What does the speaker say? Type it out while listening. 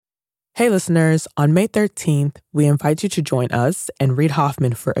Hey listeners, on May 13th, we invite you to join us and Reid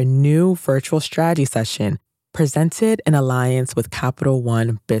Hoffman for a new virtual strategy session presented in alliance with Capital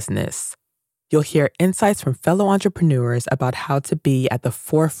One Business. You'll hear insights from fellow entrepreneurs about how to be at the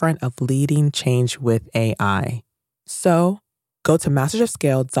forefront of leading change with AI. So, go to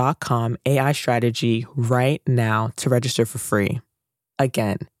mastersofscale.com AI strategy right now to register for free.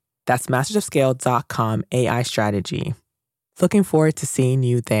 Again, that's mastersofscale.com AI strategy. Looking forward to seeing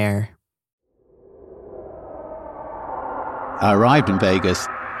you there. I arrived in Vegas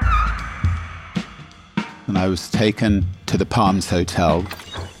and I was taken to the Palms Hotel,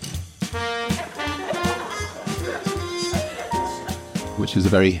 which is a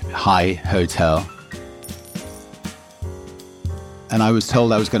very high hotel. And I was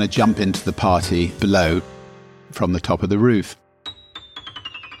told I was going to jump into the party below from the top of the roof.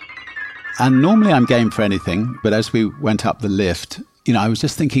 And normally I'm game for anything, but as we went up the lift, I was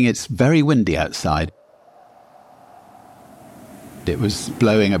just thinking it's very windy outside. It was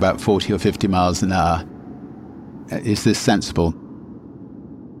blowing about 40 or 50 miles an hour. Is this sensible?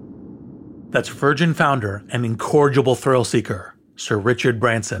 That's Virgin founder and incorrigible thrill seeker, Sir Richard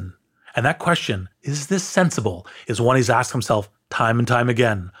Branson. And that question, is this sensible, is one he's asked himself time and time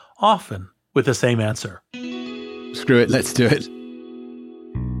again, often with the same answer. Screw it, let's do it.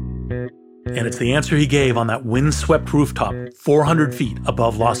 And it's the answer he gave on that windswept rooftop 400 feet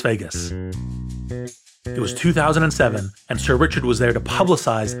above Las Vegas. It was 2007, and Sir Richard was there to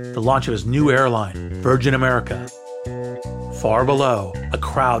publicize the launch of his new airline, Virgin America. Far below, a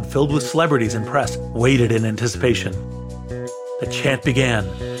crowd filled with celebrities and press waited in anticipation. The chant began.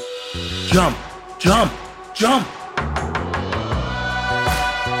 Jump, jump, jump!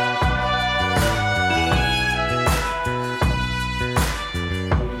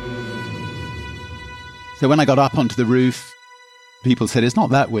 So when I got up onto the roof, people said, it's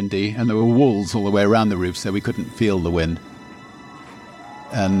not that windy, and there were walls all the way around the roof, so we couldn't feel the wind.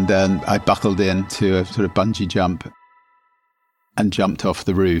 And I buckled in to a sort of bungee jump and jumped off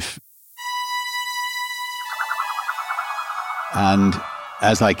the roof. And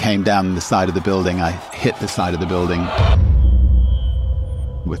as I came down the side of the building, I hit the side of the building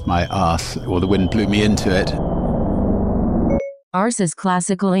with my arse, or the wind blew me into it. Arse is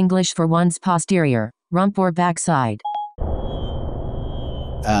classical English for one's posterior, rump or backside.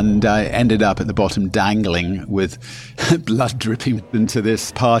 And I ended up at the bottom dangling with blood dripping into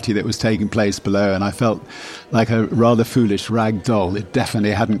this party that was taking place below. And I felt like a rather foolish rag doll. It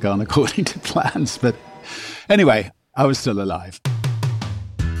definitely hadn't gone according to plans. But anyway, I was still alive.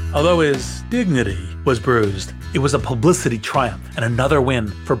 Although his dignity was bruised, it was a publicity triumph and another win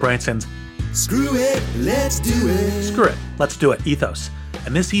for Branson's Screw it, let's do it. Screw it, let's do it ethos.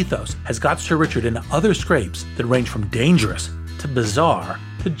 And this ethos has got Sir Richard into other scrapes that range from dangerous to bizarre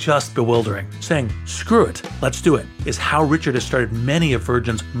to just bewildering. Saying, screw it, let's do it, is how Richard has started many of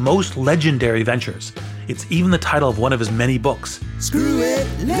Virgin's most legendary ventures. It's even the title of one of his many books. Screw it,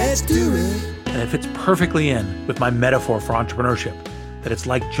 let's do it. And it fits perfectly in with my metaphor for entrepreneurship, that it's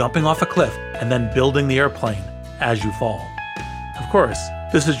like jumping off a cliff and then building the airplane as you fall. Of course,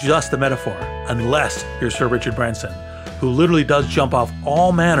 this is just a metaphor, unless you're Sir Richard Branson, who literally does jump off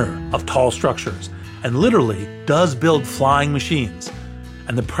all manner of tall structures and literally does build flying machines.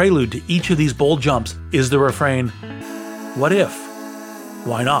 And the prelude to each of these bold jumps is the refrain, what if?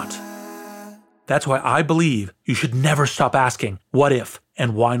 Why not? That's why I believe you should never stop asking what if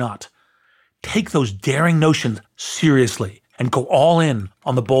and why not. Take those daring notions seriously and go all in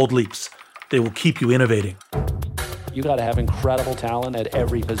on the bold leaps. They will keep you innovating. You got to have incredible talent at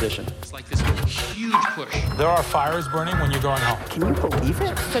every position. It's like this huge push. There are fires burning when you're going home. Can you believe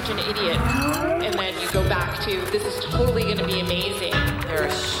it? Such an idiot. And then you go back to, this is totally going to be amazing. There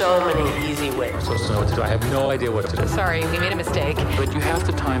are so many easy ways. So what to do? I have no idea what to do. Sorry, we made a mistake. But you have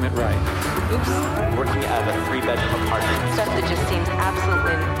to time it right. Oops. Working out of a 3-bedroom apartment. Stuff that just seems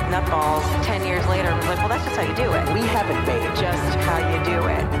absolutely nutballs 10 years later. I was like, well, that's just how you do it. We haven't made it. Just how you do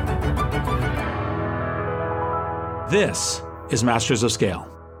it. This is Masters of Scale.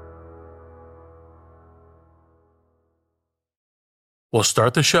 We'll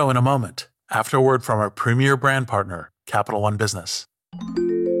start the show in a moment, after a word from our premier brand partner, Capital One Business.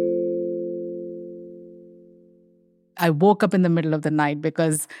 I woke up in the middle of the night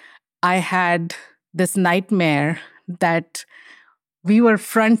because I had this nightmare that we were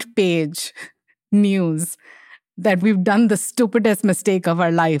front page news, that we've done the stupidest mistake of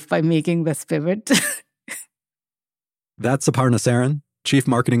our life by making this pivot. That's Aparna Saran, Chief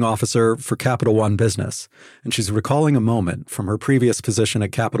Marketing Officer for Capital One Business, and she's recalling a moment from her previous position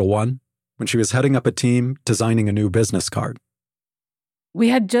at Capital One when she was heading up a team designing a new business card. We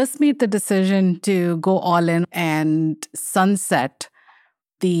had just made the decision to go all in and sunset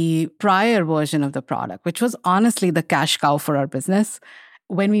the prior version of the product, which was honestly the cash cow for our business.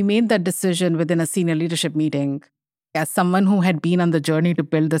 When we made that decision within a senior leadership meeting, as someone who had been on the journey to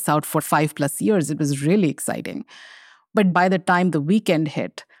build this out for 5+ years, it was really exciting. But by the time the weekend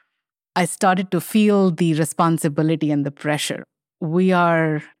hit, I started to feel the responsibility and the pressure. We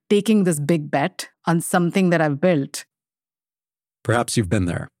are taking this big bet on something that I've built. Perhaps you've been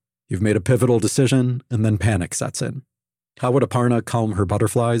there. You've made a pivotal decision, and then panic sets in. How would Aparna calm her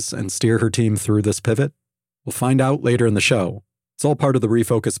butterflies and steer her team through this pivot? We'll find out later in the show. It's all part of the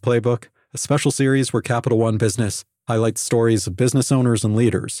Refocus Playbook, a special series where Capital One Business highlights stories of business owners and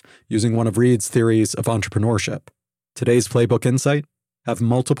leaders using one of Reid's theories of entrepreneurship. Today's Playbook Insight: have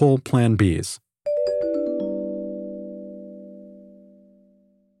multiple Plan Bs.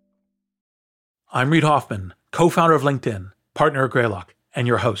 I'm Reid Hoffman, co-founder of LinkedIn, partner at Greylock, and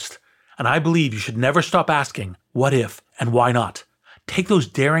your host. And I believe you should never stop asking, what if and why not? Take those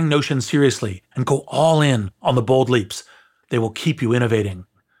daring notions seriously and go all in on the bold leaps. They will keep you innovating.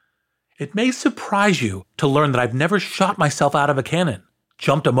 It may surprise you to learn that I've never shot myself out of a cannon,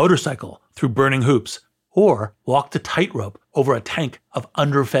 jumped a motorcycle through burning hoops, or walked a tightrope over a tank of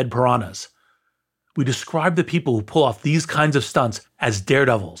underfed piranhas. We describe the people who pull off these kinds of stunts as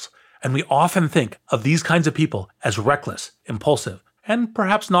daredevils, and we often think of these kinds of people as reckless, impulsive, and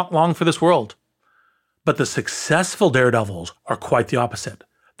perhaps not long for this world. But the successful daredevils are quite the opposite.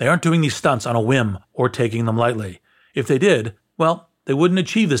 They aren't doing these stunts on a whim or taking them lightly. If they did, well, they wouldn't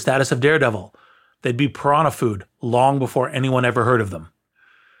achieve the status of daredevil. They'd be piranha food long before anyone ever heard of them.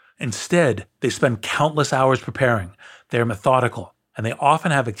 Instead, they spend countless hours preparing. They're methodical, and they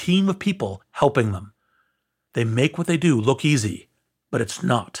often have a team of people helping them. They make what they do look easy, but it's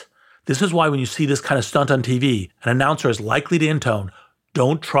not. This is why when you see this kind of stunt on TV, an announcer is likely to intone,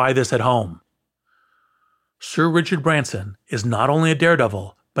 "Don't try this at home." Sir Richard Branson is not only a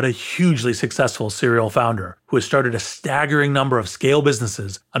daredevil, but a hugely successful serial founder who has started a staggering number of scale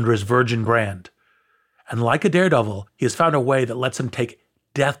businesses under his Virgin brand. And like a daredevil, he has found a way that lets him take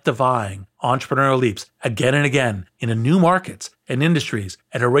death-defying entrepreneurial leaps again and again into new markets and industries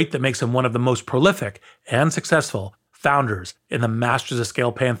at a rate that makes him one of the most prolific and successful founders in the Masters of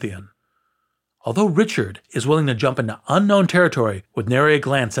Scale pantheon. Although Richard is willing to jump into unknown territory with nary a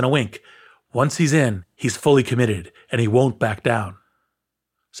glance and a wink, once he's in, he's fully committed and he won't back down.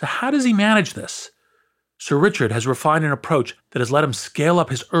 So how does he manage this? Sir Richard has refined an approach that has let him scale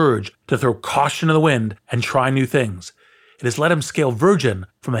up his urge to throw caution to the wind and try new things. It has let him scale Virgin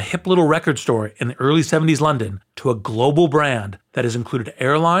from a hip little record store in the early 70s London to a global brand that has included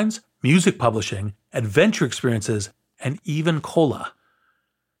airlines, music publishing, adventure experiences, and even cola.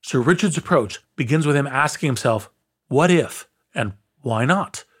 Sir Richard's approach begins with him asking himself, what if, and why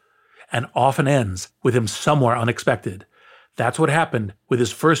not? And often ends with him somewhere unexpected. That's what happened with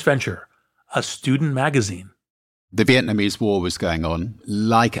his first venture, a student magazine. The Vietnamese War was going on.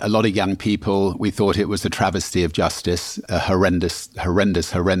 Like a lot of young people, we thought it was a travesty of justice, a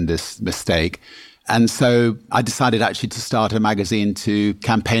horrendous mistake. And so I decided actually to start a magazine to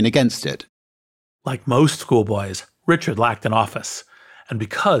campaign against it. Like most schoolboys, Richard lacked an office. And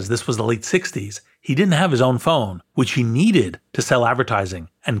because this was the late 60s, he didn't have his own phone, which he needed to sell advertising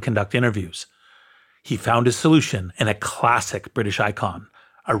and conduct interviews. He found his solution in a classic British icon,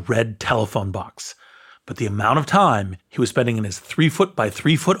 a red telephone box. But the amount of time he was spending in his 3-foot by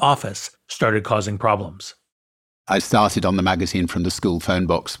 3-foot office started causing problems. I started on the magazine from the school phone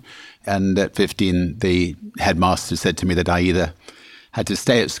box. And at 15, the headmaster said to me that I either had to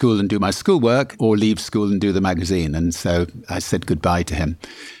stay at school and do my schoolwork or leave school and do the magazine. And so I said goodbye to him.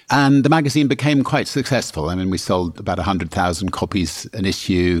 And the magazine became quite successful. I mean, we sold about 100,000 copies an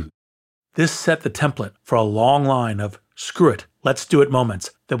issue. This set the template for a long line of screw it, let's do it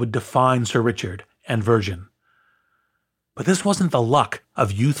moments that would define Sir Richard and Virgin. But this wasn't the luck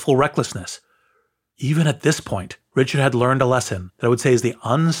of youthful recklessness. Even at this point, Richard had learned a lesson that I would say is the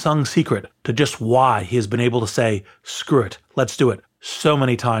unsung secret to just why he has been able to say, screw it, let's do it, so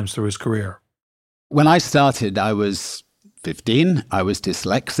many times through his career. When I started, I was 15, I was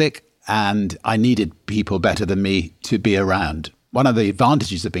dyslexic, and I needed people better than me to be around. One of the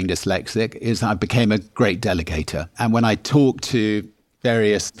advantages of being dyslexic is I became a great delegator. And when I talk to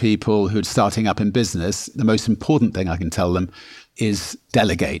various people who are starting up in business, the most important thing I can tell them is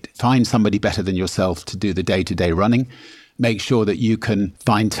delegate. Find somebody better than yourself to do the day-to-day running. Make sure that you can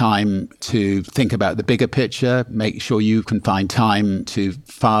find time to think about the bigger picture. Make sure you can find time to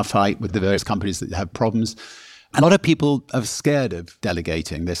firefight with the various companies that have problems. A lot of people are scared of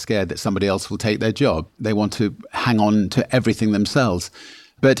delegating. They're scared that somebody else will take their job. They want to hang on to everything themselves.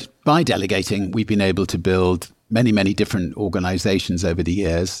 But by delegating, we've been able to build many, many different organizations over the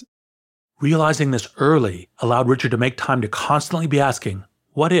years. Realizing this early allowed Richard to make time to constantly be asking,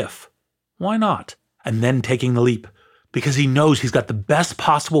 what if? Why not? And then taking the leap, because he knows he's got the best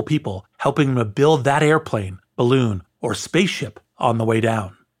possible people helping him to build that airplane, balloon, or spaceship on the way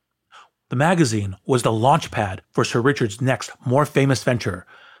down. The magazine was the launch pad for Sir Richard's next, more famous venture.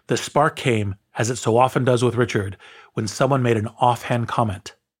 The spark came, as it so often does with Richard, when someone made an offhand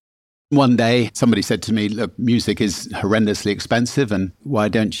comment. One day, somebody said to me, look, music is horrendously expensive, and why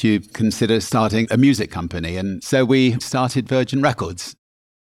don't you consider starting a music company? And so we started Virgin Records.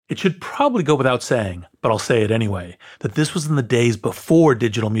 It should probably go without saying, but I'll say it anyway, that this was in the days before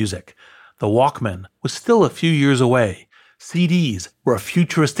digital music. The Walkman was still a few years away. CDs were a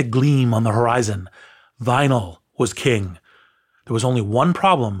futuristic gleam on the horizon. Vinyl was king. There was only one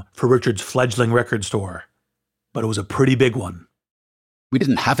problem for Richard's fledgling record store, but it was a pretty big one. We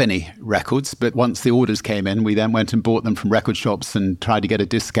didn't have any records, but once the orders came in, we then went and bought them from record shops and tried to get a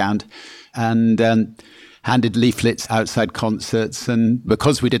discount and handed leaflets outside concerts. And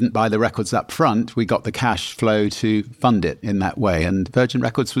because we didn't buy the records up front, we got the cash flow to fund it in that way. And Virgin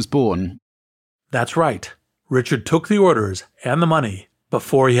Records was born. That's right. Richard took the orders and the money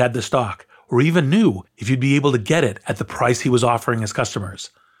before he had the stock, or even knew if you'd be able to get it at the price he was offering his customers.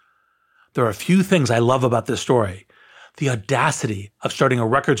 There are a few things I love about this story. The audacity of starting a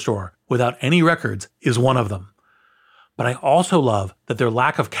record store without any records is one of them. But I also love that their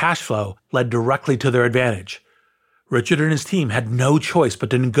lack of cash flow led directly to their advantage. Richard and his team had no choice but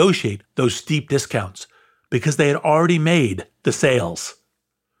to negotiate those steep discounts because they had already made the sales.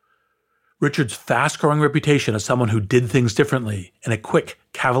 Richard's fast-growing reputation as someone who did things differently in a quick,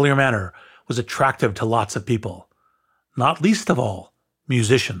 cavalier manner was attractive to lots of people, not least of all,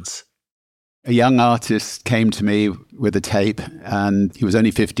 musicians. A young artist came to me with a tape, and he was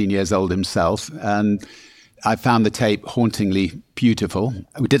only 15 years old himself, and I found the tape hauntingly beautiful.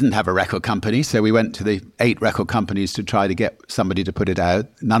 We didn't have a record company, so we went to the 8 record companies to try to get somebody to put it out.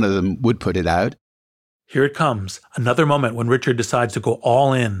 None of them would put it out. Here it comes, another moment when Richard decides to go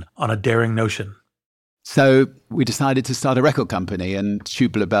all in on a daring notion. So we decided to start a record company, and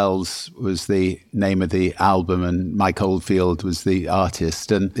Tubular Bells was the name of the album, and Mike Oldfield was the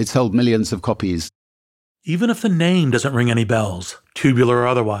artist, and it sold millions of copies. Even if the name doesn't ring any bells, tubular or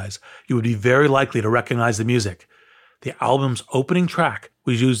otherwise, you would be very likely to recognize the music. The album's opening track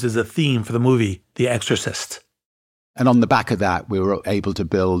was used as a theme for the movie The Exorcist. And on the back of that, we were able to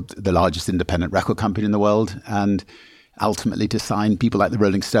build the largest independent record company in the world, and ultimately to sign people like the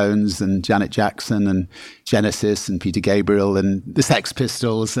Rolling Stones and Janet Jackson and Genesis and Peter Gabriel and the Sex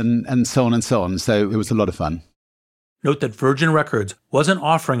Pistols and so on and so on. So it was a lot of fun. Note that Virgin Records wasn't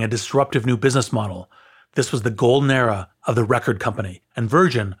offering a disruptive new business model. This was the golden era of the record company, and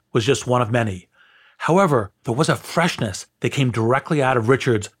Virgin was just one of many. However, there was a freshness that came directly out of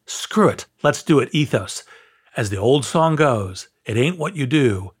Richard's "screw it, let's do it" ethos. As the old song goes, it ain't what you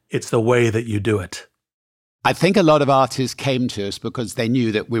do, it's the way that you do it. I think a lot of artists came to us because they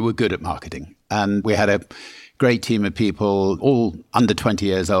knew that we were good at marketing. And we had a great team of people, all under 20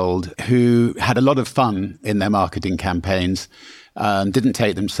 years old, who had a lot of fun in their marketing campaigns, didn't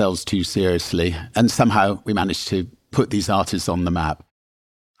take themselves too seriously. And somehow we managed to put these artists on the map.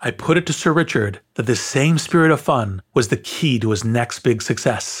 I put it to Sir Richard that this same spirit of fun was the key to his next big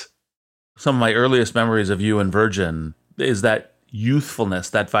success. Some of my earliest memories of you and Virgin is that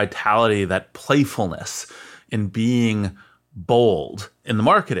youthfulness, that vitality, that playfulness in being bold in the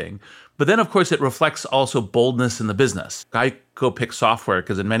marketing. But then, of course, it reflects also boldness in the business. I go pick software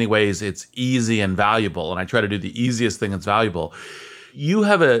because in many ways it's easy and valuable, and I try to do the easiest thing that's valuable. You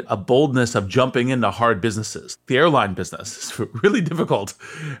have a boldness of jumping into hard businesses. The airline business is really difficult,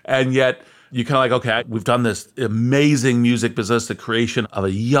 and yet you kind of like, okay, we've done this amazing music business, the creation of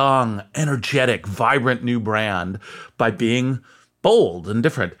a young, energetic, vibrant new brand by being bold and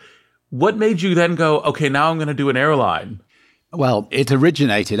different. What made you then go, okay, now I'm going to do an airline? Well, it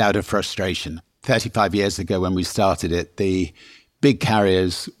originated out of frustration. 35 years ago when we started it, the big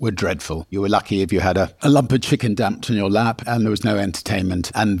carriers were dreadful. You were lucky if you had a lump of chicken dumped on your lap, and there was no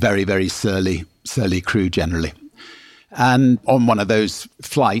entertainment, and very, very surly crew generally. And on one of those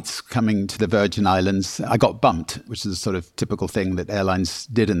flights coming to the Virgin Islands, I got bumped, which is a sort of typical thing that airlines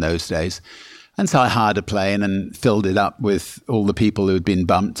did in those days. And so I hired a plane and filled it up with all the people who had been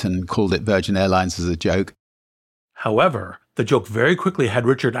bumped and called it Virgin Airlines as a joke. However, the joke very quickly had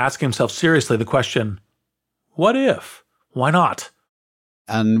Richard asking himself seriously the question, what if? Why not?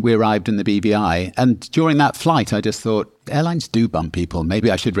 and we arrived in the BVI. And during that flight, I just thought, airlines do bump people. Maybe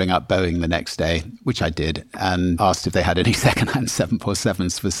I should ring up Boeing the next day, which I did, and asked if they had any secondhand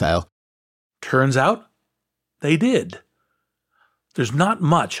 747s for sale. Turns out they did. There's not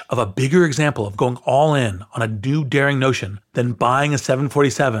much of a bigger example of going all in on a new daring notion than buying a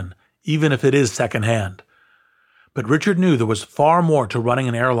 747, even if it is secondhand. But Richard knew there was far more to running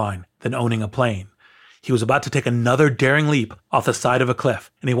an airline than owning a plane. He was about to take another daring leap off the side of a cliff,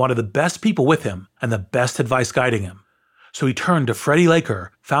 and he wanted the best people with him and the best advice guiding him. So he turned to Freddie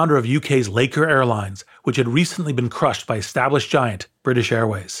Laker, founder of UK's Laker Airlines, which had recently been crushed by established giant British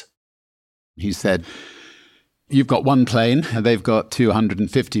Airways. He said, you've got one plane, and they've got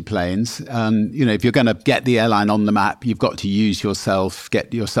 250 planes. If you're going to get the airline on the map, you've got to use yourself,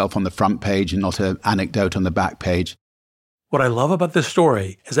 get yourself on the front page and not an anecdote on the back page. What I love about this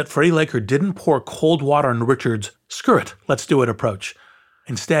story is that Freddie Laker didn't pour cold water on Richard's "screw it, let's do it" approach.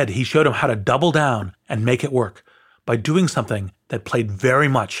 Instead, he showed him how to double down and make it work by doing something that played very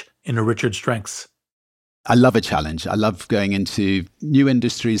much into Richard's strengths. I love a challenge. I love going into new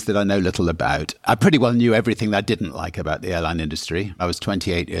industries that I know little about. I pretty well knew everything that I didn't like about the airline industry. I was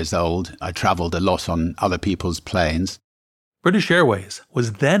 28 years old. I traveled a lot on other people's planes. British Airways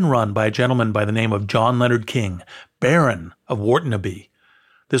was then run by a gentleman by the name of John Leonard King, Baron of Wharton Abbey.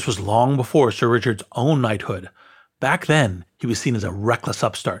 This was long before Sir Richard's own knighthood. Back then, he was seen as a reckless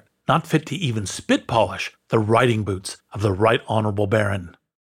upstart, not fit to even spit polish the riding boots of the Right Honourable Baron.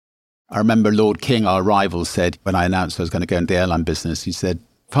 I remember Lord King, our rival, said, when I announced I was going to go into the airline business, he said,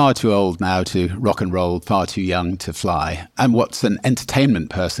 far too old now to rock and roll, far too young to fly. And what's an entertainment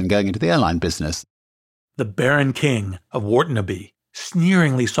person going into the airline business? The Baron King of Wharton Abbey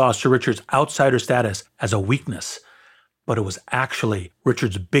sneeringly saw Sir Richard's outsider status as a weakness, but it was actually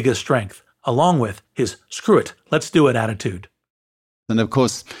Richard's biggest strength, along with his "screw it, let's do it" attitude. And of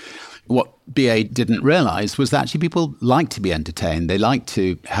course, what BA didn't realize was that actually people like to be entertained. They like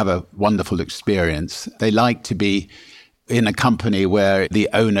to have a wonderful experience. They like to be in a company where the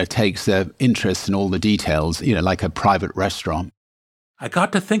owner takes an interest in all the details, like a private restaurant. I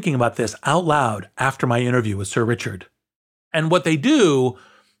got to thinking about this out loud after my interview with Sir Richard. And what they do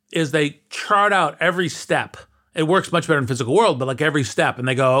is they chart out every step. It works much better in the physical world, but like every step. And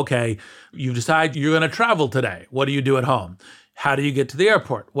they go, okay, you decide you're going to travel today. What do you do at home? How do you get to the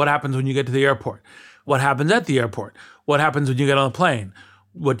airport? What happens when you get to the airport? What happens at the airport? What happens when you get on the plane?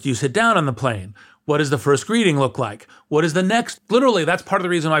 What do you sit down on the plane? What does the first greeting look like? What is the next? Literally, that's part of the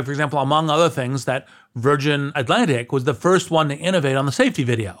reason why, for example, among other things, that Virgin Atlantic was the first one to innovate on the safety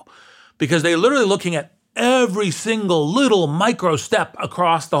video, because they're literally looking at every single little micro step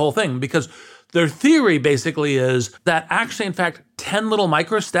across the whole thing, because their theory basically is that actually, in fact, 10 little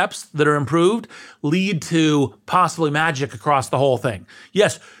micro steps that are improved lead to possibly magic across the whole thing.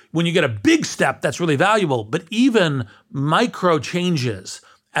 Yes, when you get a big step, that's really valuable, but even micro changes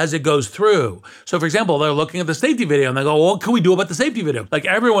as it goes through. So, for example, they're looking at the safety video and they go, well, what can we do about the safety video? Like,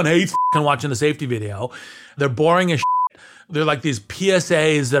 everyone hates watching the safety video. They're boring as shit. They're like these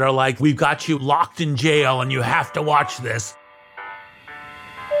PSAs that are like, we've got you locked in jail and you have to watch this.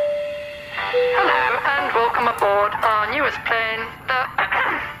 And welcome aboard our newest plane, the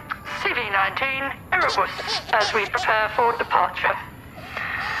CV-19 Erebus, as we prepare for departure.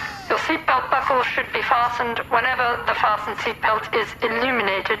 Your seatbelt buckle should be fastened whenever the fastened seatbelt is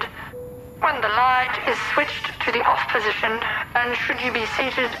illuminated. When the light is switched to the off position, and should you be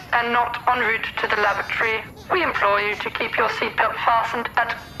seated and not en route to the lavatory, we implore you to keep your seatbelt fastened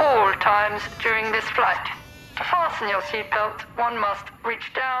at all times during this flight. To fasten your seatbelt, one must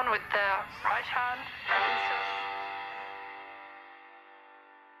reach down with their right hand and insert.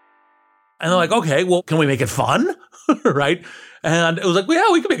 And they're like, okay, well, can we make it fun? Right? And it was like, well,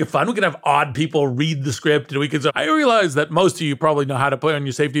 yeah, we can make it fun. We can have odd people read the script. And we can say, I realize that most of you probably know how to put on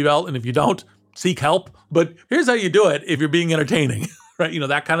your safety belt. And if you don't, seek help. But here's how you do it if you're being entertaining, right?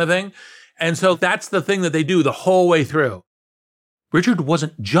 That kind of thing. And so that's the thing that they do the whole way through. Richard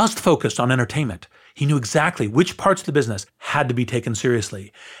wasn't just focused on entertainment. He knew exactly which parts of the business had to be taken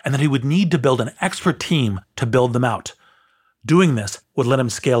seriously, and that he would need to build an expert team to build them out. Doing this would let him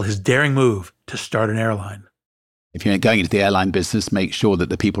scale his daring move to start an airline. If you're going into the airline business, make sure that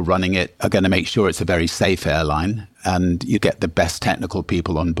the people running it are going to make sure it's a very safe airline and you get the best technical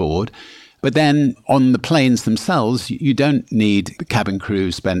people on board. But then on the planes themselves, you don't need the cabin crew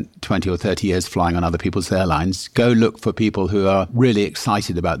who spent 20 or 30 years flying on other people's airlines. Go look for people who are really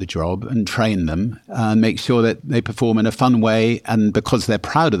excited about the job and train them and make sure that they perform in a fun way. And because they're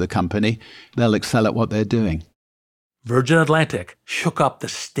proud of the company, they'll excel at what they're doing. Virgin Atlantic shook up the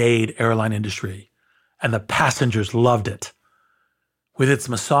staid airline industry, and the passengers loved it. With its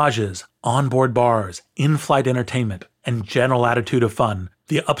massages, onboard bars, in-flight entertainment, and general attitude of fun,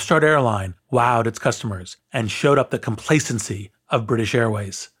 the upstart airline wowed its customers and showed up the complacency of British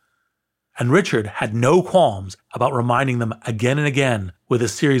Airways. And Richard had no qualms about reminding them again and again with a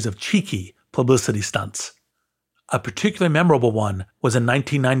series of cheeky publicity stunts. A particularly memorable one was in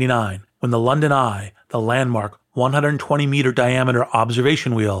 1999 when the London Eye, the landmark 120-meter diameter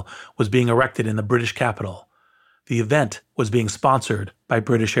observation wheel, was being erected in the British capital. The event was being sponsored by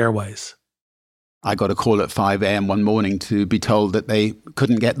British Airways. I got a call at 5 a.m. one morning to be told that they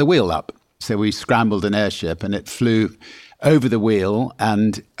couldn't get the wheel up. So we scrambled an airship and it flew over the wheel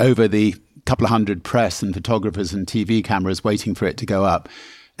and over the couple of hundred press and photographers and TV cameras waiting for it to go up.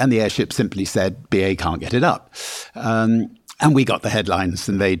 And the airship simply said, BA can't get it up. And we got the headlines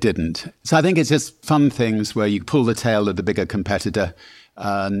and they didn't. So I think it's just fun things where you pull the tail of the bigger competitor.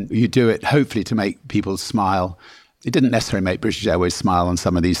 You do it hopefully to make people smile. It didn't necessarily make British Airways smile on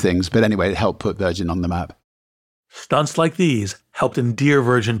some of these things, but anyway, it helped put Virgin on the map. Stunts like these helped endear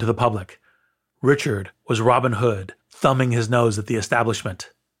Virgin to the public. Richard was Robin Hood, thumbing his nose at the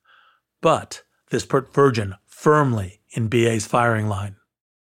establishment. But this put Virgin firmly in BA's firing line.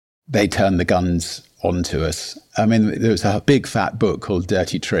 They turned the guns onto us. I mean, there was a big fat book called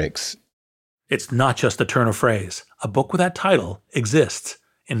Dirty Tricks. It's not just a turn of phrase. A book with that title exists.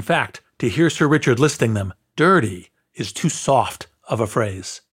 In fact, to hear Sir Richard listing them, dirty is too soft of a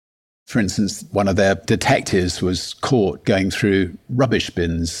phrase. For instance, one of their detectives was caught going through rubbish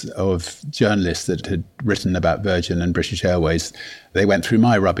bins of journalists that had written about Virgin and British Airways. They went through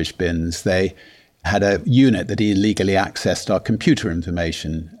my rubbish bins. They had a unit that illegally accessed our computer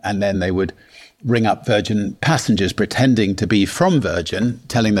information, and then they would ring up Virgin passengers pretending to be from Virgin,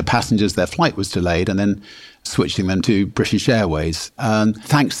 telling the passengers their flight was delayed, and then switching them to British Airways.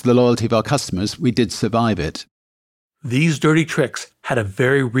 Thanks to the loyalty of our customers, we did survive it. These dirty tricks had a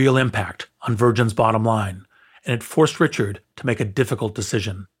very real impact on Virgin's bottom line, and it forced Richard to make a difficult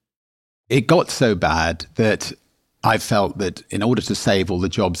decision. It got so bad that I felt that in order to save all the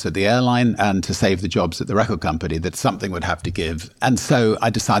jobs at the airline and to save the jobs at the record company, that something would have to give. And so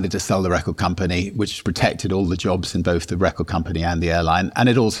I decided to sell the record company, which protected all the jobs in both the record company and the airline. And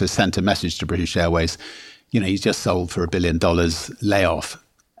it also sent a message to British Airways, he's just sold for $1 billion, layoff.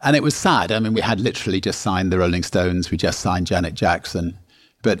 And it was sad. I mean, we had literally just signed the Rolling Stones. We just signed Janet Jackson.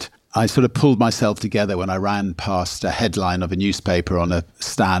 But I sort of pulled myself together when I ran past a headline of a newspaper on a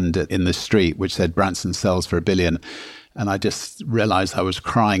stand in the street, which said Branson sells for $1 billion. And I just realized I was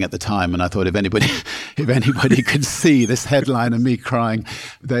crying at the time. And I thought if anybody could see this headline and me crying,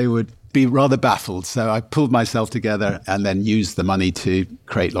 they would be rather baffled. So I pulled myself together and then used the money to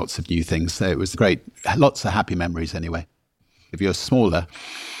create lots of new things. So it was great. Lots of happy memories anyway. If you're smaller,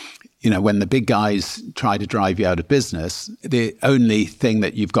 when the big guys try to drive you out of business, the only thing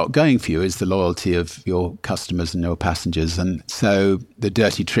that you've got going for you is the loyalty of your customers and your passengers. And so the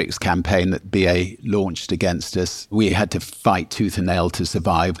Dirty Tricks campaign that BA launched against us, we had to fight tooth and nail to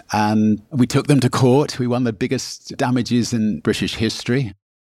survive. And we took them to court. We won the biggest damages in British history.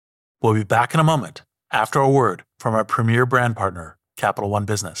 We'll be back in a moment after a word from our premier brand partner, Capital One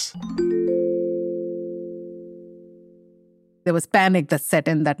Business. There was panic that set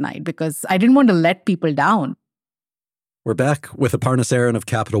in that night because I didn't want to let people down. We're back with Aparna Saran of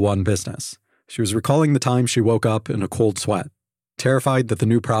Capital One Business. She was recalling the time she woke up in a cold sweat, terrified that the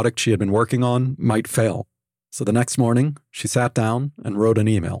new product she had been working on might fail. So the next morning, she sat down and wrote an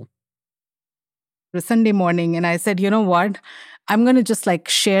email. It was Sunday morning, and I said, you know what? I'm going to just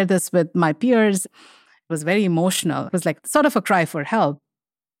share this with my peers. It was very emotional. It was sort of a cry for help.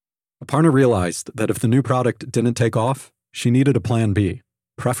 Aparna realized that if the new product didn't take off, she needed a plan B,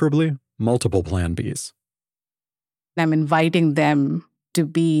 preferably multiple plan Bs. I'm inviting them to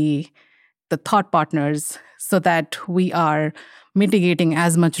be the thought partners so that we are mitigating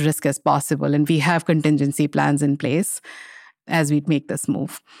as much risk as possible and we have contingency plans in place as we make this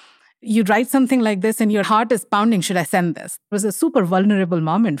move. You write something like this and your heart is pounding, should I send this? It was a super vulnerable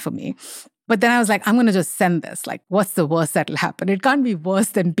moment for me. But then I was I'm going to just send this. What's the worst that'll happen? It can't be worse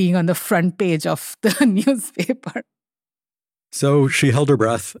than being on the front page of the newspaper. So she held her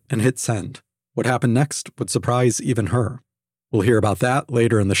breath and hit send. What happened next would surprise even her. We'll hear about that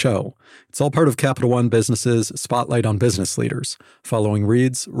later in the show. It's all part of Capital One Business's Spotlight on Business Leaders, following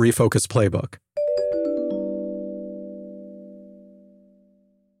Reed's Refocus Playbook.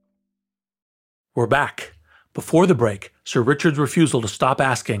 We're back. Before the break, Sir Richard's refusal to stop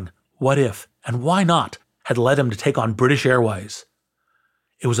asking, what if, and why not, had led him to take on British Airways.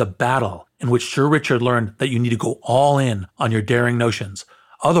 It was a battle in which Sir Richard learned that you need to go all in on your daring notions.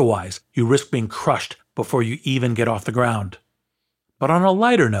 Otherwise, you risk being crushed before you even get off the ground. But on a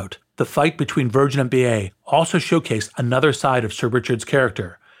lighter note, the fight between Virgin and BA also showcased another side of Sir Richard's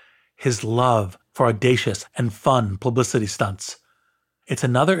character, his love for audacious and fun publicity stunts. It's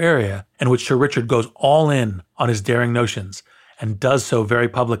another area in which Sir Richard goes all in on his daring notions and does so very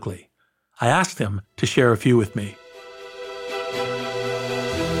publicly. I asked him to share a few with me.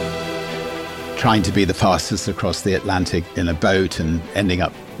 Trying to be the fastest across the Atlantic in a boat and ending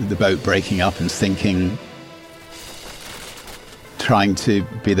up the boat breaking up and sinking. Trying to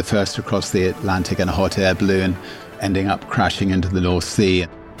be the first across the Atlantic in a hot air balloon, ending up crashing into the North Sea.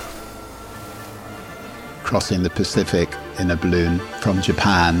 Crossing the Pacific in a balloon from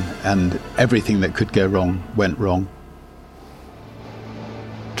Japan, and everything that could go wrong went wrong.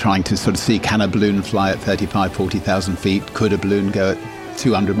 Trying to sort of see, can a balloon fly at 35, 40,000 feet? Could a balloon go at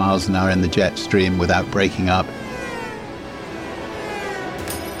 200 miles an hour in the jet stream without breaking up?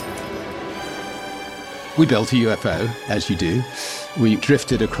 We built a UFO, as you do. We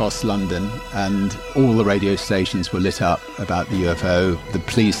drifted across London and all the radio stations were lit up about the UFO. The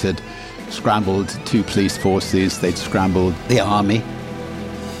police had scrambled 2 police forces. They'd scrambled the army.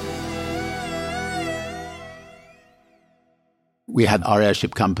 We had our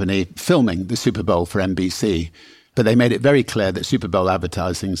airship company filming the Super Bowl for NBC, but they made it very clear that Super Bowl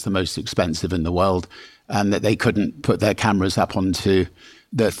advertising is the most expensive in the world and that they couldn't put their cameras up onto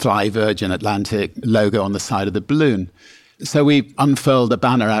the Fly Virgin Atlantic logo on the side of the balloon. So we unfurled a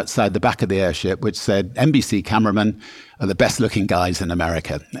banner outside the back of the airship which said, NBC cameramen are the best looking guys in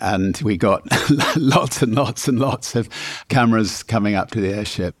America. And we got lots and lots and lots of cameras coming up to the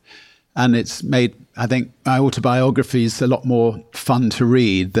airship. And it's made, I think, my autobiographies a lot more fun to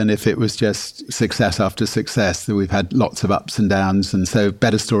read than if it was just success after success. That we've had lots of ups and downs, and so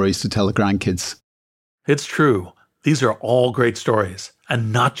better stories to tell the grandkids. It's true. These are all great stories,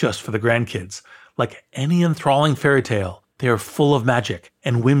 and not just for the grandkids. Like any enthralling fairy tale, they are full of magic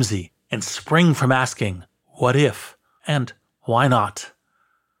and whimsy and spring from asking, what if? And why not?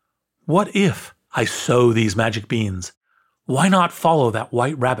 What if I sow these magic beans? Why not follow that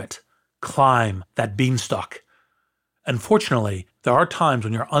white rabbit? Climb that beanstalk? Unfortunately, there are times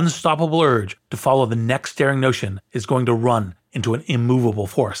when your unstoppable urge to follow the next daring notion is going to run into an immovable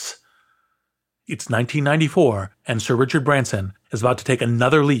force. It's 1994, and Sir Richard Branson is about to take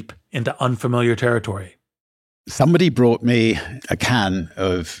another leap into unfamiliar territory. Somebody brought me a can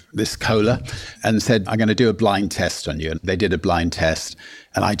of this cola and said, I'm going to do a blind test on you. And they did a blind test,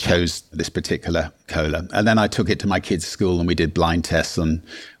 and I chose this particular cola. And then I took it to my kids' school, and we did blind tests on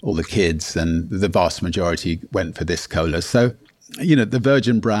all the kids, and the vast majority went for this cola. So, the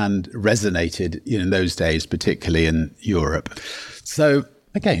Virgin brand resonated in those days, particularly in Europe. So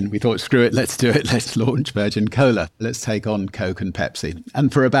again, we thought, screw it, let's do it. Let's launch Virgin Cola. Let's take on Coke and Pepsi. And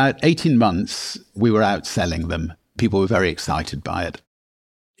for about 18 months, we were outselling them. People were very excited by it.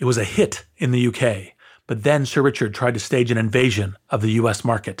 It was a hit in the UK, but then Sir Richard tried to stage an invasion of the US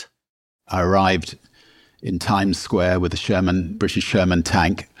market. I arrived in Times Square with a British Sherman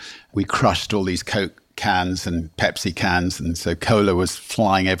tank. We crushed all these Coke cans and Pepsi cans, and so cola was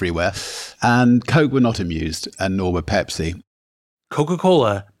flying everywhere. And Coke were not amused, and nor were Pepsi.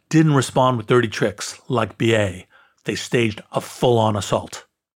 Coca-Cola didn't respond with dirty tricks like BA. They staged a full-on assault.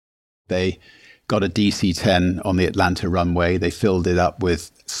 They got a DC-10 on the Atlanta runway. They filled it up with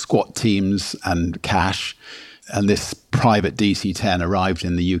SWAT teams and cash. And this private DC-10 arrived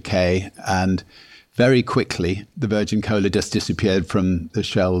in the UK. And very quickly, the Virgin Cola just disappeared from the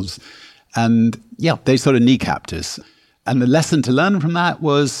shelves. And they sort of kneecapped us. And the lesson to learn from that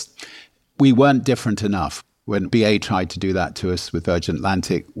was we weren't different enough. When BA tried to do that to us with Virgin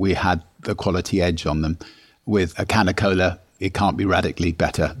Atlantic, we had the quality edge on them. With a can of cola, it can't be radically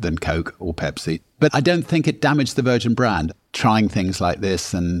better than Coke or Pepsi. But I don't think it damaged the Virgin brand. Trying things like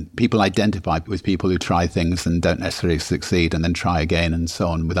this, and people identify with people who try things and don't necessarily succeed and then try again and so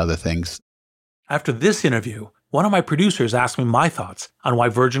on with other things. After this interview, one of my producers asked me my thoughts on why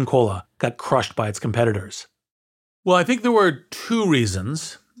Virgin Cola got crushed by its competitors. Well, I think there were 2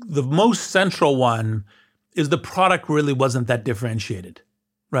 reasons. The most central one is the product really wasn't that differentiated,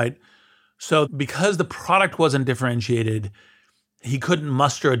 right? So because the product wasn't differentiated, he couldn't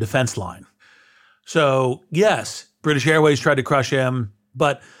muster a defense line. So yes, British Airways tried to crush him,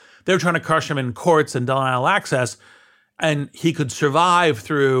 but they were trying to crush him in courts and denial access, and he could survive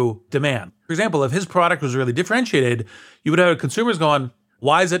through demand. For example, if his product was really differentiated, you would have consumers going,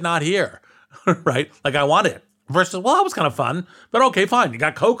 why is it not here, right? Like, I want it. Versus, well, that was kind of fun, but okay, fine. You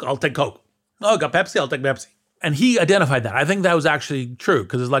got Coke, I'll take Coke. Oh, got Pepsi, I'll take Pepsi. And he identified that. I think that was actually true,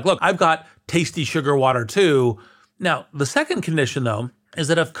 because it's like, look, I've got tasty sugar water too. Now, the second condition, though, is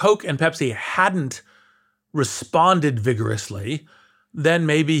that if Coke and Pepsi hadn't responded vigorously, then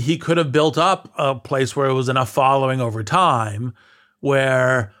maybe he could have built up a place where it was enough following over time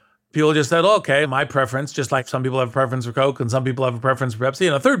where people just said, okay, my preference, just like some people have a preference for Coke and some people have a preference for Pepsi,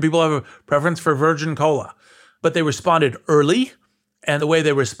 and a third people have a preference for Virgin Cola. But they responded early, and the way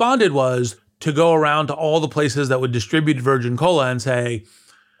they responded was to go around to all the places that would distribute Virgin Cola and say,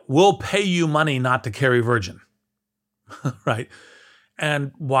 we'll pay you money not to carry Virgin, right?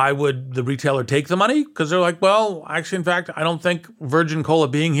 And why would the retailer take the money? Because they're like, well, actually, in fact, I don't think Virgin Cola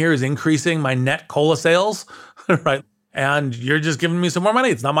being here is increasing my net cola sales, right? And you're just giving me some more money.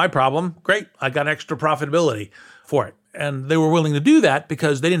 It's not my problem. Great. I got extra profitability for it. And they were willing to do that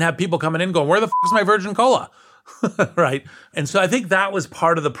because they didn't have people coming in going, where the f*** is my Virgin Cola? Right? And so I think that was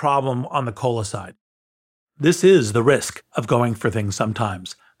part of the problem on the cola side. This is the risk of going for things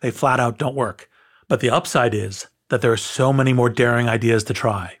sometimes. They flat out don't work. But the upside is that there are so many more daring ideas to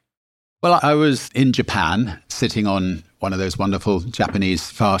try. Well, I was in Japan, sitting on one of those wonderful Japanese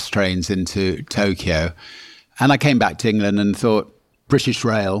fast trains into Tokyo. And I came back to England and thought British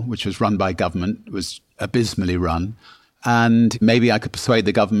Rail, which was run by government, was abysmally run. And maybe I could persuade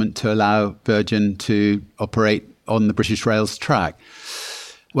the government to allow Virgin to operate on the British Rail's track.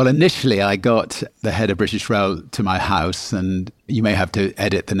 Well, initially, I got the head of British Rail to my house, and you may have to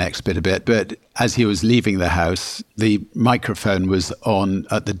edit the next bit a bit, but as he was leaving the house, the microphone was on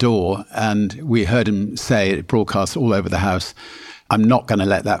at the door, and we heard him say, it broadcast all over the house, I'm not going to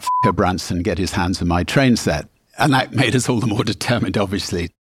let that f***er Branson get his hands on my train set. And that made us all the more determined,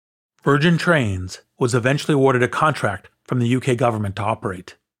 obviously. Virgin Trains was eventually awarded a contract from the UK government to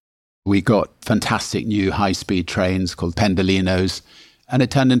operate. We got fantastic new high-speed trains called Pendolinos, and it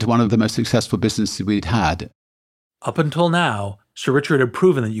turned into one of the most successful businesses we'd had. Up until now, Sir Richard had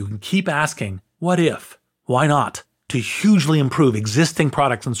proven that you can keep asking, what if, why not, to hugely improve existing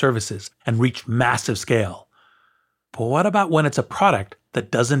products and services and reach massive scale. But what about when it's a product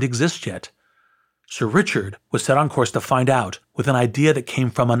that doesn't exist yet? Sir Richard was set on course to find out with an idea that came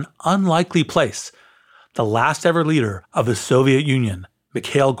from an unlikely place, the last ever leader of the Soviet Union,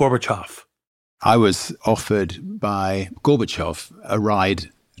 Mikhail Gorbachev. I was offered by Gorbachev a ride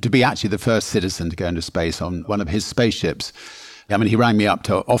to be actually the first citizen to go into space on one of his spaceships. I mean, he rang me up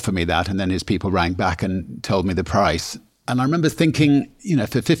to offer me that, and then his people rang back and told me the price. And I remember thinking,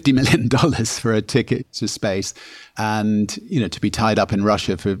 for $50 million for a ticket to space and, to be tied up in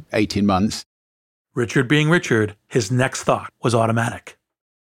Russia for 18 months. Richard being Richard, his next thought was automatic.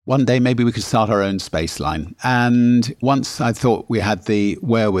 One day, maybe we could start our own space line. And once I thought we had the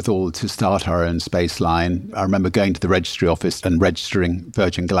wherewithal to start our own space line, I remember going to the registry office and registering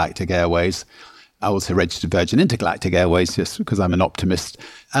Virgin Galactic Airways. I also registered Virgin Intergalactic Airways just because I'm an optimist.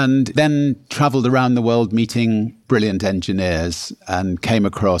 And then traveled around the world meeting brilliant engineers and came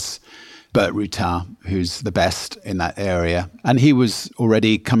across Burt Rutan, who's the best in that area. And he was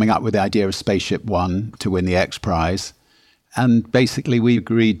already coming up with the idea of Spaceship One to win the X Prize. And basically, we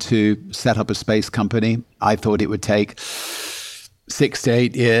agreed to set up a space company. I thought it would take 6 to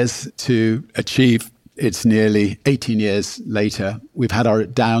 8 years to achieve. It's nearly 18 years later. We've had our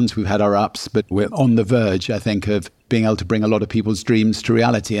downs, we've had our ups, but we're on the verge, I think, of being able to bring a lot of people's dreams to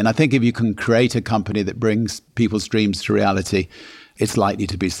reality. And I think if you can create a company that brings people's dreams to reality, it's likely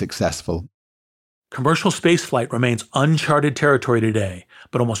to be successful. Commercial spaceflight remains uncharted territory today,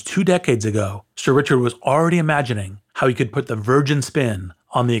 but almost 2 decades ago, Sir Richard was already imagining how he could put the Virgin spin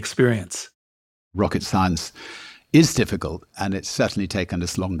on the experience. Rocket science is difficult, and it's certainly taken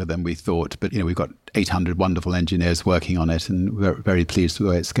us longer than we thought. But, we've got 800 wonderful engineers working on it, and we're very pleased with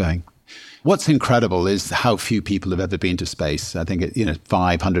the way it's going. What's incredible is how few people have ever been to space. I think,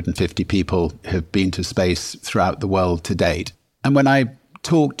 550 people have been to space throughout the world to date. And when I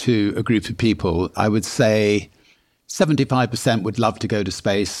talk to a group of people, I would say 75% would love to go to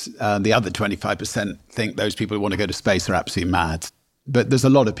space. The other 25% think those people who want to go to space are absolutely mad. But there's a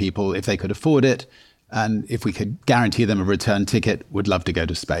lot of people, if they could afford it, and if we could guarantee them a return ticket, would love to go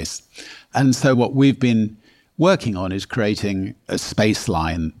to space. And so what we've been working on is creating a space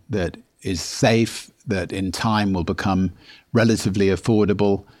line that is safe, that in time will become relatively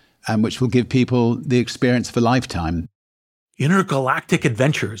affordable, and which will give people the experience of a lifetime. Intergalactic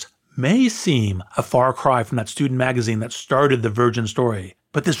Adventures may seem a far cry from that student magazine that started the Virgin story,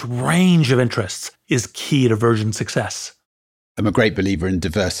 but this range of interests is key to Virgin's success. I'm a great believer in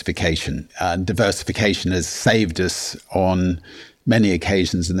diversification, and diversification has saved us on many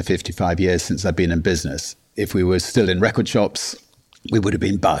occasions in the 55 years since I've been in business. If we were still in record shops, we would have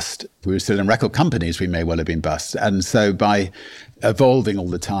been bust. If we were still in record companies, we may well have been bust. And so by evolving all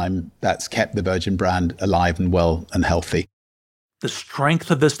the time, that's kept the Virgin brand alive and well and healthy. The strength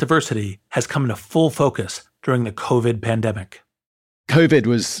of this diversity has come into full focus during the COVID pandemic. COVID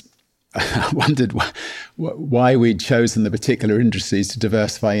was, I wondered why we'd chosen the particular industries to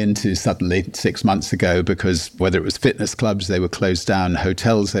diversify into suddenly 6 months ago, because whether it was fitness clubs, they were closed down,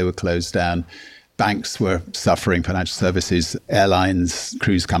 hotels, they were closed down, banks were suffering, financial services, airlines,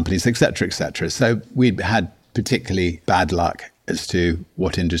 cruise companies, et cetera, et cetera. So we'd had particularly bad luck as to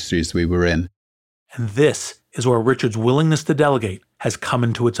what industries we were in. And this is where Richard's willingness to delegate has come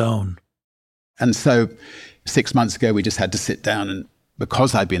into its own. And so 6 months ago, we just had to sit down, and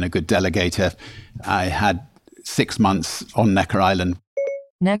because I'd been a good delegator, I had 6 months on Necker Island.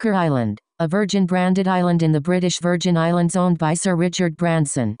 Necker Island, a Virgin-branded island in the British Virgin Islands owned by Sir Richard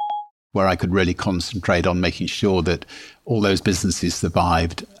Branson, where I could really concentrate on making sure that all those businesses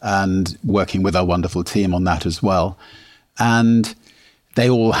survived, and working with our wonderful team on that as well. And they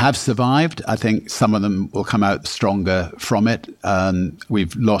all have survived. I think some of them will come out stronger from it.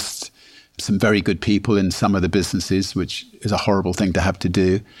 We've lost some very good people in some of the businesses, which is a horrible thing to have to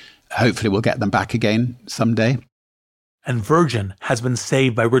do. Hopefully we'll get them back again someday. And Virgin has been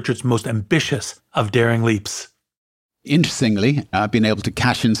saved by Richard's most ambitious of daring leaps. Interestingly, I've been able to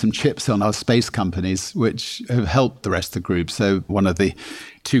cash in some chips on our space companies, which have helped the rest of the group. So one of the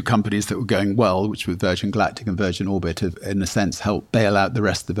two companies that were going well, which were Virgin Galactic and Virgin Orbit, have in a sense helped bail out the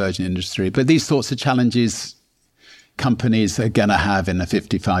rest of the Virgin industry. But these sorts of challenges companies are going to have in a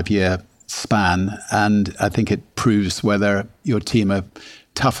 55-year span. And I think it proves whether your team are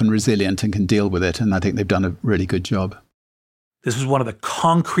tough and resilient and can deal with it. And I think they've done a really good job. This is one of the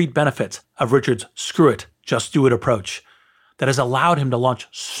concrete benefits of Richard's screw it, just do it approach that has allowed him to launch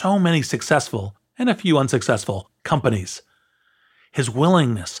so many successful and a few unsuccessful companies. His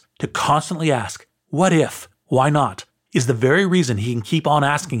willingness to constantly ask, what if, why not, is the very reason he can keep on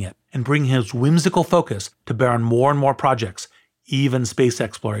asking it and bring his whimsical focus to bear on more and more projects, even space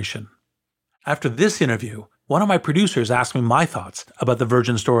exploration. After this interview, one of my producers asked me my thoughts about the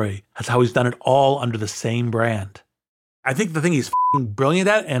Virgin story as how he's done it all under the same brand. I think the thing he's brilliant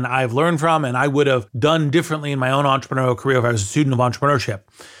at, and I've learned from, and I would have done differently in my own entrepreneurial career if I was a student of entrepreneurship,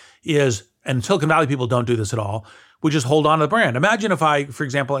 is, and Silicon Valley people don't do this at all, we just hold on to the brand. Imagine if I, for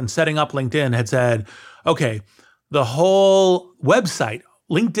example, in setting up LinkedIn had said, okay, the whole website,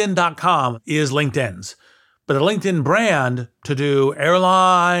 LinkedIn.com, is LinkedIn's. But the LinkedIn brand to do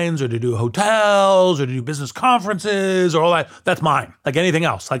airlines or to do hotels or to do business conferences or all that, that's mine. Like anything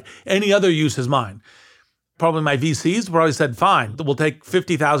else, like any other use is mine. Probably my VCs probably said, fine, we'll take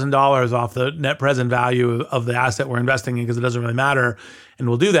 $50,000 off the net present value of the asset we're investing in because it doesn't really matter, and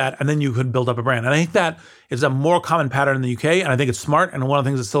we'll do that, and then you could build up a brand. And I think that is a more common pattern in the UK, and I think it's smart, and one of the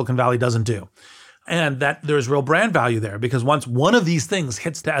things that Silicon Valley doesn't do. And that there's real brand value there, because once one of these things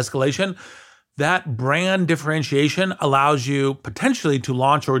hits to escalation, that brand differentiation allows you potentially to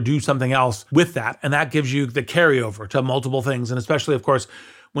launch or do something else with that, and that gives you the carryover to multiple things, and especially, of course,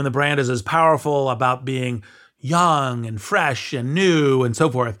 when the brand is as powerful about being young and fresh and new and so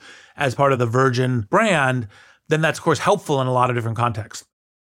forth as part of the Virgin brand, then that's, of course, helpful in a lot of different contexts.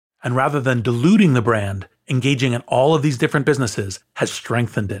 And rather than diluting the brand, engaging in all of these different businesses has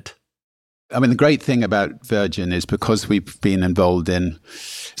strengthened it. I mean, the great thing about Virgin is because we've been involved in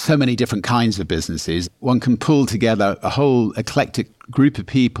so many different kinds of businesses, one can pull together a whole eclectic group of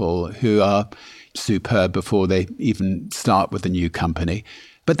people who are superb before they even start with a new company,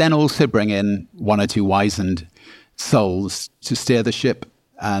 but then also bring in one or two wizened souls to steer the ship.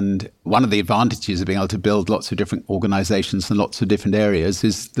 And one of the advantages of being able to build lots of different organizations in lots of different areas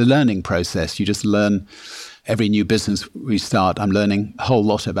is the learning process. You just learn every new business we start. I'm learning a whole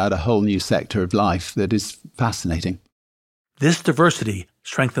lot about a whole new sector of life that is fascinating. This diversity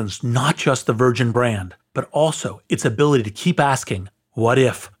strengthens not just the Virgin brand, but also its ability to keep asking, what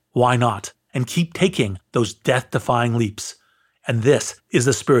if, why not, and keep taking those death-defying leaps. And this is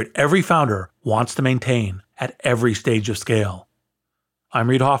the spirit every founder wants to maintain at every stage of scale. I'm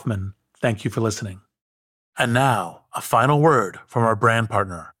Reid Hoffman. Thank you for listening. And now, a final word from our brand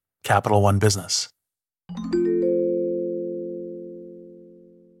partner, Capital One Business.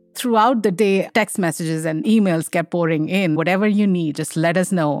 Throughout the day, text messages and emails kept pouring in. Whatever you need, just let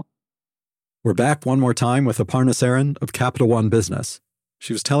us know. We're back one more time with Aparna Saran of Capital One Business.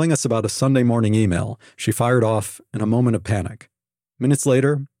 She was telling us about a Sunday morning email she fired off in a moment of panic. Minutes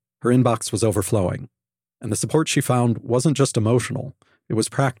later, her inbox was overflowing, and the support she found wasn't just emotional, it was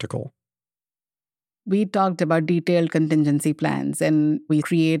practical. We talked about detailed contingency plans, and we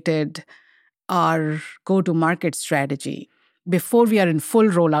created our go-to-market strategy. Before we are in full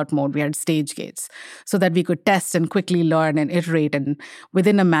rollout mode, we had stage gates so that we could test and quickly learn and iterate. And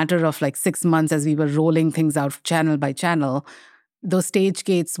within a matter of 6 months, as we were rolling things out channel by channel, those stage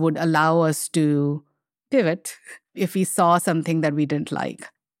gates would allow us to pivot if we saw something that we didn't like.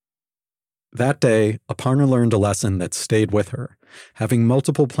 That day, Aparna learned a lesson that stayed with her. Having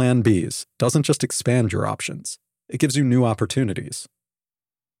multiple plan Bs doesn't just expand your options, it gives you new opportunities.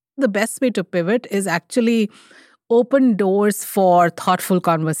 The best way to pivot is actually open doors for thoughtful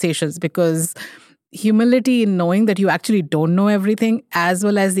conversations, because humility in knowing that you actually don't know everything, as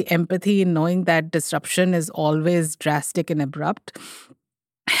well as the empathy in knowing that disruption is always drastic and abrupt,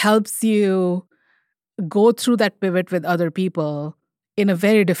 helps you go through that pivot with other people in a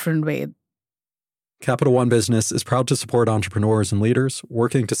very different way. Capital One Business is proud to support entrepreneurs and leaders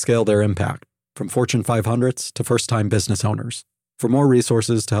working to scale their impact, from Fortune 500s to first-time business owners. For more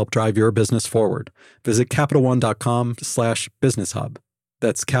resources to help drive your business forward, visit CapitalOne.com/BusinessHub.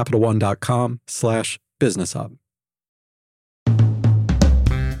 That's CapitalOne.com/BusinessHub.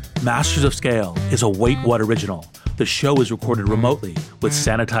 Masters of Scale is a Wait What original. The show is recorded remotely with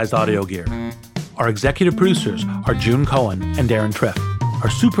sanitized audio gear. Our executive producers are June Cohen and Darren Triff.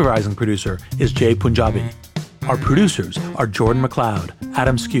 Our supervising producer is Jay Punjabi. Our producers are Jordan McLeod,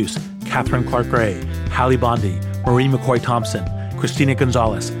 Adam Skuse, Catherine Clark-Gray, Hallie Bondi, Marie McCoy-Thompson, Christina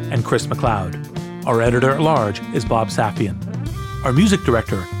Gonzalez, and Chris McLeod. Our editor-at-large is Bob Safian. Our music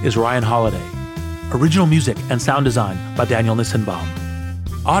director is Ryan Holiday. Original music and sound design by Daniel Nissenbaum.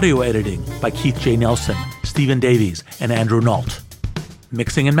 Audio editing by Keith J. Nelson, Stephen Davies, and Andrew Nault.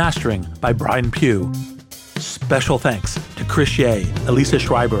 Mixing and mastering by Brian Pugh. Special thanks to Chris Ye, Elisa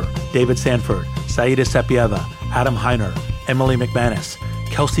Schreiber, David Sanford, Saida Sepieva, Adam Heiner, Emily McManus,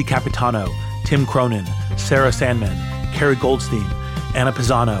 Kelsey Capitano, Tim Cronin, Sarah Sandman, Carrie Goldstein, Anna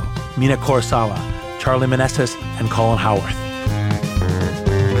Pisano, Mina Kurosawa, Charlie Meneses, and Colin Howarth.